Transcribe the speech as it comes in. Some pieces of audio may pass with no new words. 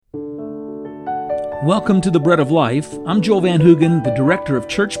Welcome to the Bread of Life. I'm Joel Van Hoogen, the Director of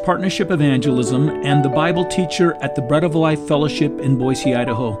Church Partnership Evangelism and the Bible teacher at the Bread of Life Fellowship in Boise,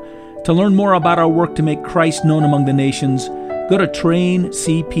 Idaho. To learn more about our work to make Christ known among the nations, go to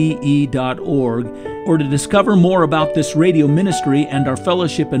traincpe.org, or to discover more about this radio ministry and our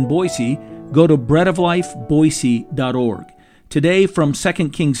fellowship in Boise, go to breadoflifeboise.org. Today, from 2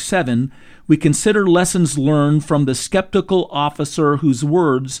 Kings 7, we consider lessons learned from the skeptical officer whose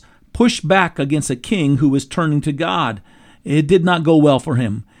words pushed back against a king who was turning to God. It did not go well for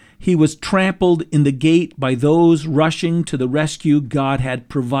him. He was trampled in the gate by those rushing to the rescue God had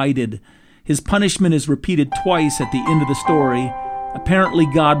provided. His punishment is repeated twice at the end of the story. Apparently,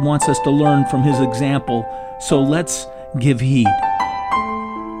 God wants us to learn from his example, so let's give heed.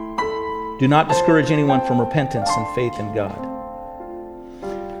 Do not discourage anyone from repentance and faith in God.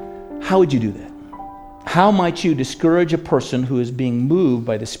 How would you do that? How might you discourage a person who is being moved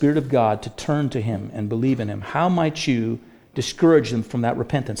by the Spirit of God to turn to him and believe in him? How might you discourage them from that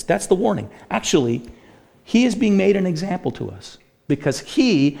repentance? That's the warning. Actually, he is being made an example to us because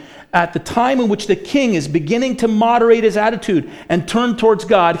he, at the time in which the king is beginning to moderate his attitude and turn towards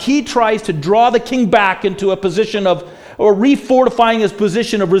God, he tries to draw the king back into a position of, or refortifying his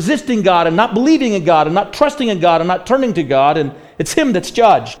position of resisting God and not believing in God and not trusting in God and not turning to God, and it's him that's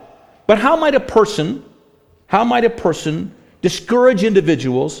judged. But how might a person discourage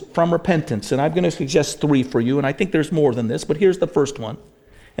individuals from repentance? And I'm going to suggest three for you, and I think there's more than this, but here's the first one.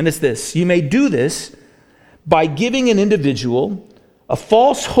 And it's this. You may do this by giving an individual a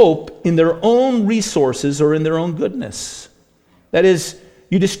false hope in their own resources or in their own goodness. That is,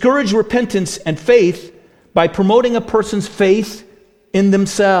 you discourage repentance and faith by promoting a person's faith in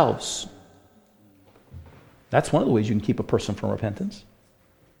themselves. That's one of the ways you can keep a person from repentance.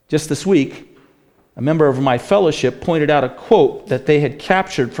 Just this week, a member of my fellowship pointed out a quote that they had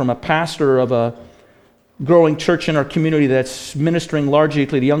captured from a pastor of a growing church in our community that's ministering largely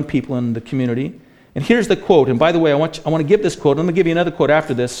to the young people in the community. And here's the quote. And by the way, I want to give this quote. I'm going to give you another quote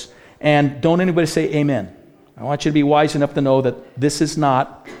after this. And don't anybody say amen. I want you to be wise enough to know that this is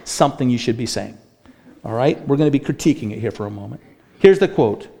not something you should be saying. All right? We're going to be critiquing it here for a moment. Here's the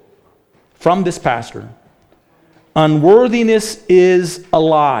quote from this pastor. Unworthiness is a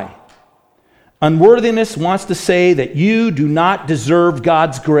lie. Unworthiness wants to say that you do not deserve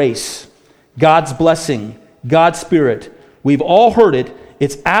God's grace, God's blessing, God's Spirit. We've all heard it.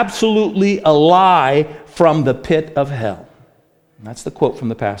 It's absolutely a lie from the pit of hell. And that's the quote from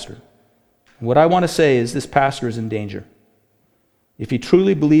the pastor. What I want to say is this pastor is in danger. If he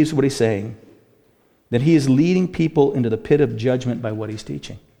truly believes what he's saying, then he is leading people into the pit of judgment by what he's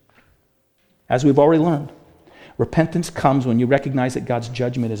teaching. As we've already learned, repentance comes when you recognize that God's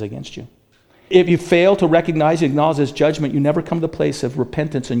judgment is against you. If you fail to recognize and acknowledge his judgment, you never come to the place of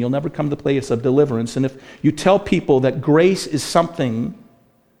repentance and you'll never come to the place of deliverance. And if you tell people that grace is something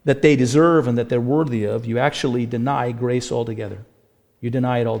that they deserve and that they're worthy of, you actually deny grace altogether. You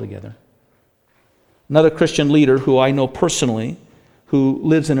deny it altogether. Another Christian leader who I know personally, who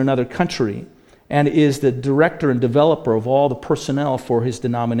lives in another country and is the director and developer of all the personnel for his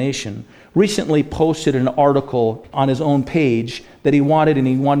denomination, recently posted an article on his own page that he wanted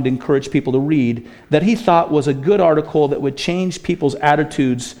to encourage people to read, that he thought was a good article that would change people's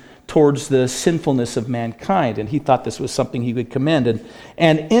attitudes towards the sinfulness of mankind. And he thought this was something he would commend.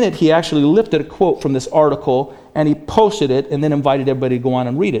 And in it, he actually lifted a quote from this article and he posted it and then invited everybody to go on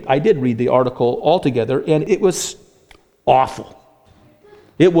and read it. I did read the article altogether, and it was awful.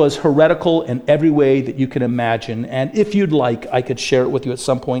 It was heretical in every way that you can imagine. And if you'd like, I could share it with you at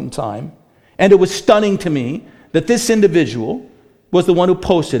some point in time. And it was stunning to me that this individual was the one who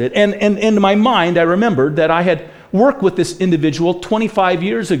posted it. And in my mind, I remembered that I had worked with this individual 25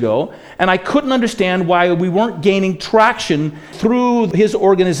 years ago, and I couldn't understand why we weren't gaining traction through his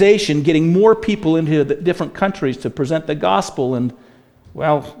organization, getting more people into the different countries to present the gospel. And,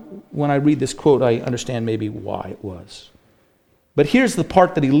 well, when I read this quote, I understand maybe why it was. But here's the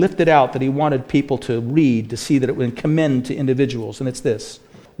part that he lifted out that he wanted people to read to see that it would commend to individuals, and it's this.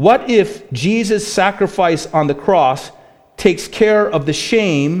 What if Jesus' sacrifice on the cross takes care of the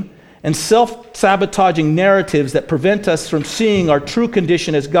shame and self-sabotaging narratives that prevent us from seeing our true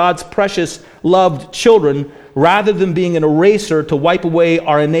condition as God's precious, loved children, rather than being an eraser to wipe away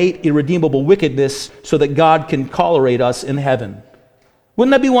our innate, irredeemable wickedness so that God can tolerate us in heaven?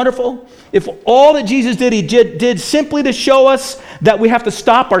 Wouldn't that be wonderful? If all that Jesus did, he did simply to show us that we have to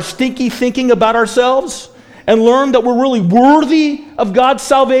stop our stinky thinking about ourselves and learn that we're really worthy of God's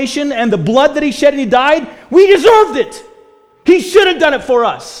salvation and the blood that he shed and he died. We deserved it. He should have done it for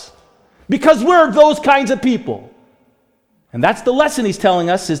us because we're those kinds of people. And that's the lesson he's telling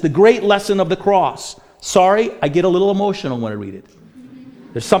us, is the great lesson of the cross. Sorry, I get a little emotional when I read it.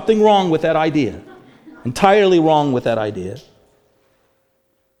 There's something wrong with that idea. Entirely wrong with that idea.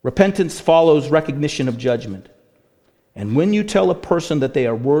 Repentance follows recognition of judgment. And when you tell a person that they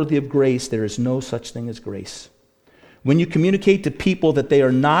are worthy of grace, there is no such thing as grace. When you communicate to people that they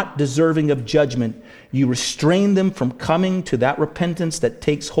are not deserving of judgment, you restrain them from coming to that repentance that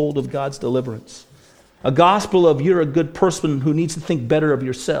takes hold of God's deliverance. A gospel of you're a good person who needs to think better of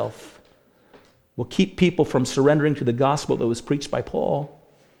yourself will keep people from surrendering to the gospel that was preached by Paul.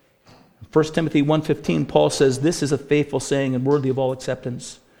 In 1 Timothy 1:15, Paul says, "This is a faithful saying and worthy of all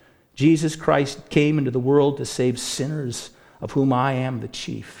acceptance. Jesus Christ came into the world to save sinners, of whom I am the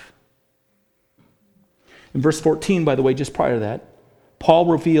chief." In verse 14, by the way, just prior to that, Paul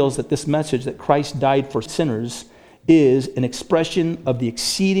reveals that this message that Christ died for sinners is an expression of the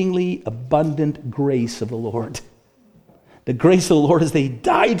exceedingly abundant grace of the Lord. The grace of the Lord is that he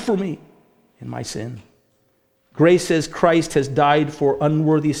died for me in my sin. Grace says Christ has died for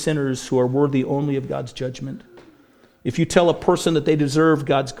unworthy sinners who are worthy only of God's judgment. If you tell a person that they deserve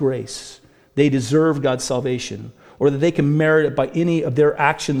God's grace, they deserve God's salvation, or that they can merit it by any of their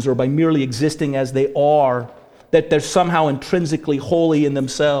actions or by merely existing as they are, that they're somehow intrinsically holy in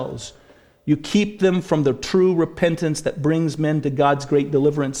themselves, you keep them from the true repentance that brings men to God's great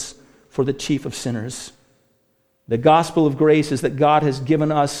deliverance for the chief of sinners. The gospel of grace is that God has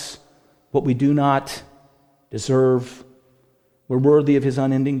given us what we do not deserve. We're worthy of his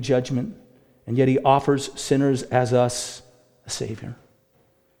unending judgment, and yet he offers sinners as us a Savior.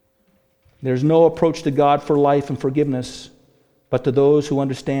 There's no approach to God for life and forgiveness but to those who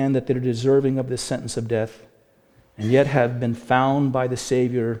understand that they're deserving of this sentence of death, and yet have been found by the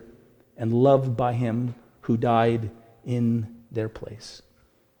Savior and loved by him who died in their place.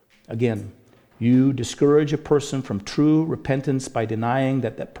 Again, you discourage a person from true repentance by denying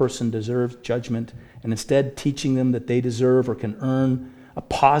that that person deserves judgment and instead teaching them that they deserve or can earn a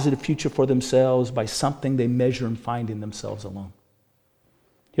positive future for themselves by something they measure and find in themselves alone.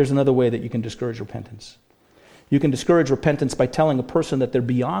 Here's another way that you can discourage repentance. You can discourage repentance by telling a person that they're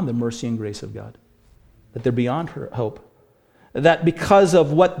beyond the mercy and grace of God, that they're beyond hope, that because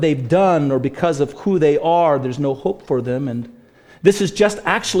of what they've done or because of who they are, there's no hope for them. And this is just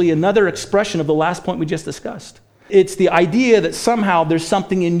actually another expression of the last point we just discussed. It's the idea that somehow there's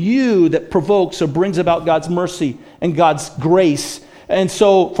something in you that provokes or brings about God's mercy and God's grace. And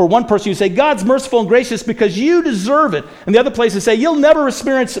so for one person, you say, God's merciful and gracious because you deserve it. And the other places say, you'll never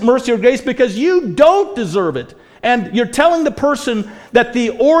experience mercy or grace because you don't deserve it. And you're telling the person that the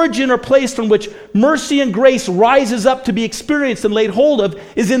origin or place from which mercy and grace rises up to be experienced and laid hold of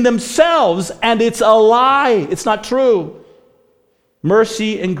is in themselves, and it's a lie. It's not true.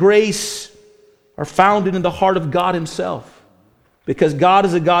 Mercy and grace are founded in the heart of God himself, because God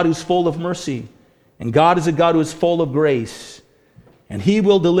is a God who's full of mercy, and God is a God who is full of grace. And he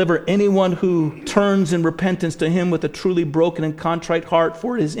will deliver anyone who turns in repentance to him with a truly broken and contrite heart,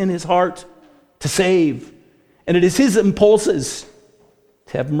 for it is in his heart to save. And it is his impulses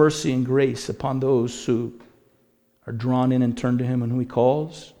to have mercy and grace upon those who are drawn in and turn to him and who he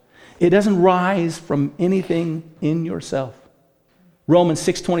calls. It doesn't rise from anything in yourself. Romans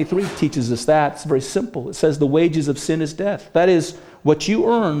 6:23 teaches us that. It's very simple. It says the wages of sin is death. That is what you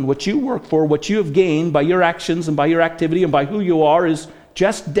earn, what you work for, what you have gained by your actions and by your activity and by who you are is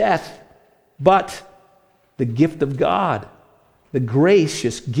just death. But the gift of God, the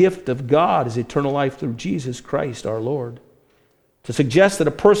gracious gift of God, is eternal life through Jesus Christ our Lord. To suggest that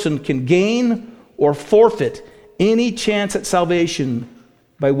a person can gain or forfeit any chance at salvation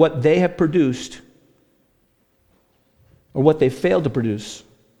by what they have produced or what they failed to produce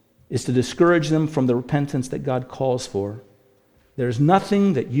is to discourage them from the repentance that God calls for. There's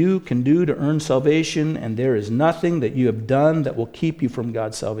nothing that you can do to earn salvation, and there is nothing that you have done that will keep you from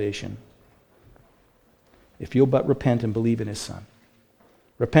God's salvation, if you'll but repent and believe in his Son.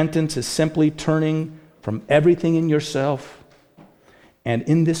 Repentance is simply turning from everything in yourself and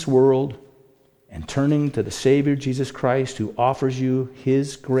in this world and turning to the Savior, Jesus Christ, who offers you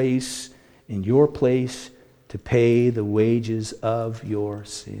his grace in your place to pay the wages of your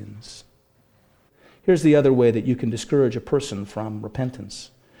sins. Here's the other way that you can discourage a person from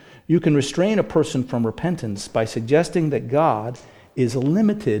repentance. You can restrain a person from repentance by suggesting that God is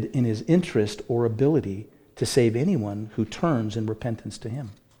limited in his interest or ability to save anyone who turns in repentance to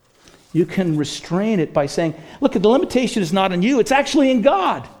him. You can restrain it by saying, look, the limitation is not in you, it's actually in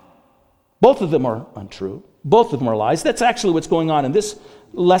God. Both of them are untrue. Both of them are lies. That's actually what's going on in this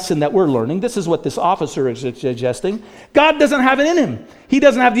lesson that we're learning. This is what this officer is suggesting. God doesn't have it in him. He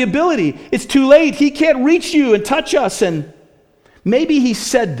doesn't have the ability. It's too late. He can't reach you and touch us and Maybe he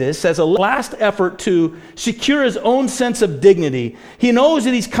said this as a last effort to secure his own sense of dignity. He knows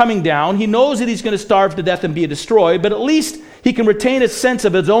that he's coming down. He knows that he's going to starve to death and be destroyed, but at least he can retain a sense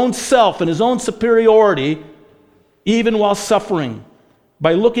of his own self and his own superiority even while suffering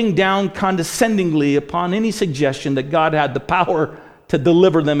by looking down condescendingly upon any suggestion that God had the power to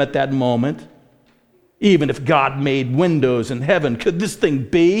deliver them at that moment. Even if God made windows in heaven, could this thing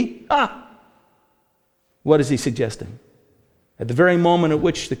be? What is he suggesting? At the very moment at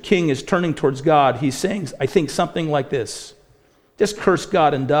which the king is turning towards God, he's saying, I think, something like this: just curse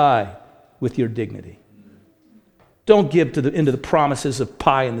God and die with your dignity. Don't give into the promises of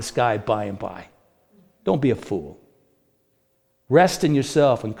pie in the sky by and by. Don't be a fool. Rest in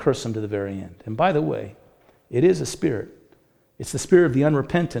yourself and curse him to the very end. And by the way, it is a spirit. It's the spirit of the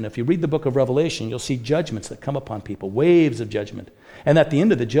unrepentant. If you read the book of Revelation, you'll see judgments that come upon people, waves of judgment. And at the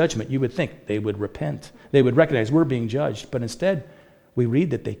end of the judgment, you would think they would repent. They would recognize we're being judged. But instead, we read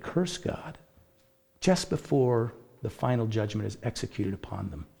that they curse God just before the final judgment is executed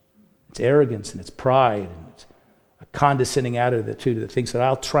upon them. It's arrogance and it's pride and it's a condescending attitude that thinks that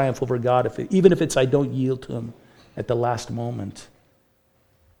I'll triumph over God even if I don't yield to him at the last moment.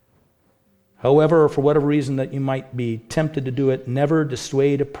 However, for whatever reason that you might be tempted to do it, never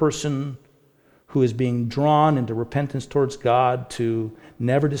dissuade a person who is being drawn into repentance towards God to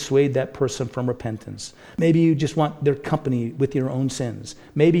never dissuade that person from repentance. Maybe you just want their company with your own sins.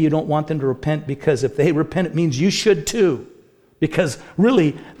 Maybe you don't want them to repent because if they repent, it means you should too. Because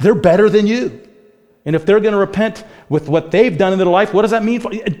really, they're better than you. And if they're going to repent with what they've done in their life, what does that mean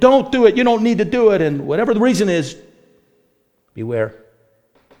for you? Don't do it. You don't need to do it. And whatever the reason is, beware.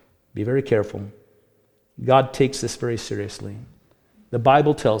 Be very careful. God takes this very seriously. The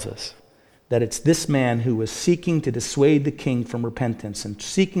Bible tells us that it's this man who was seeking to dissuade the king from repentance and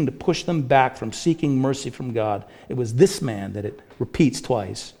seeking to push them back from seeking mercy from God. It was this man that it repeats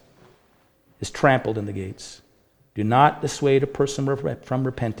twice, is trampled in the gates. Do not dissuade a person from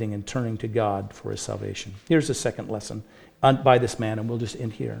repenting and turning to God for his salvation. Here's the second lesson by this man, and we'll just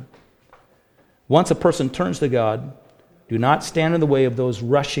end here. Once a person turns to God, do not stand in the way of those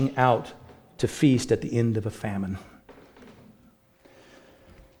rushing out to feast at the end of a famine.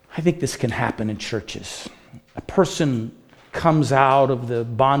 I think this can happen in churches. A person comes out of the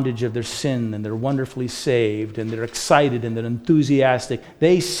bondage of their sin and they're wonderfully saved and they're excited and they're enthusiastic.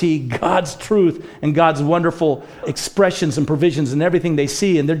 They see God's truth and God's wonderful expressions and provisions and everything they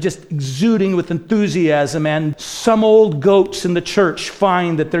see, and they're just exuding with enthusiasm. And some old goats in the church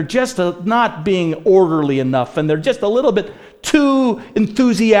find that they're just not being orderly enough and they're just a little bit too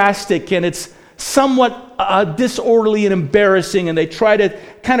enthusiastic, and it's somewhat disorderly and embarrassing, and they try to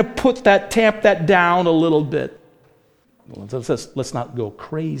kind of tamp that down a little bit. Let's not go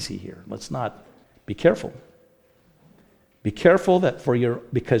crazy here. Let's not. Be careful. Be careful that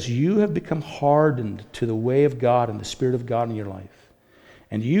because you have become hardened to the way of God and the Spirit of God in your life,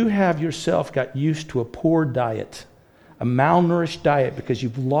 and you have yourself got used to a poor diet, a malnourished diet, because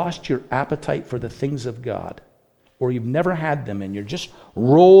you've lost your appetite for the things of God, or you've never had them and you're just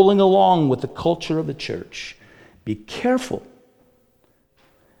rolling along with the culture of the church. Be careful.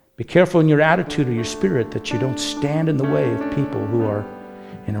 Be careful in your attitude or your spirit that you don't stand in the way of people who are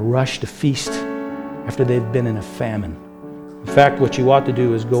in a rush to feast after they've been in a famine. In fact, what you ought to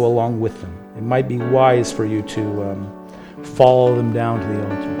do is go along with them. It might be wise for you to follow them down to the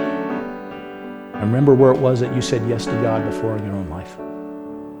altar. And remember where it was that you said yes to God before in your own life.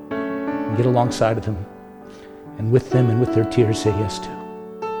 And get alongside of them, and with them and with their tears say yes to.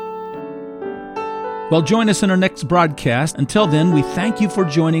 Well, join us in our next broadcast. Until then, we thank you for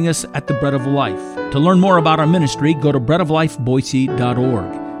joining us at the Bread of Life. To learn more about our ministry, go to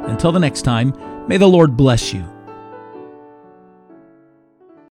breadoflifeboise.org. Until the next time, may the Lord bless you.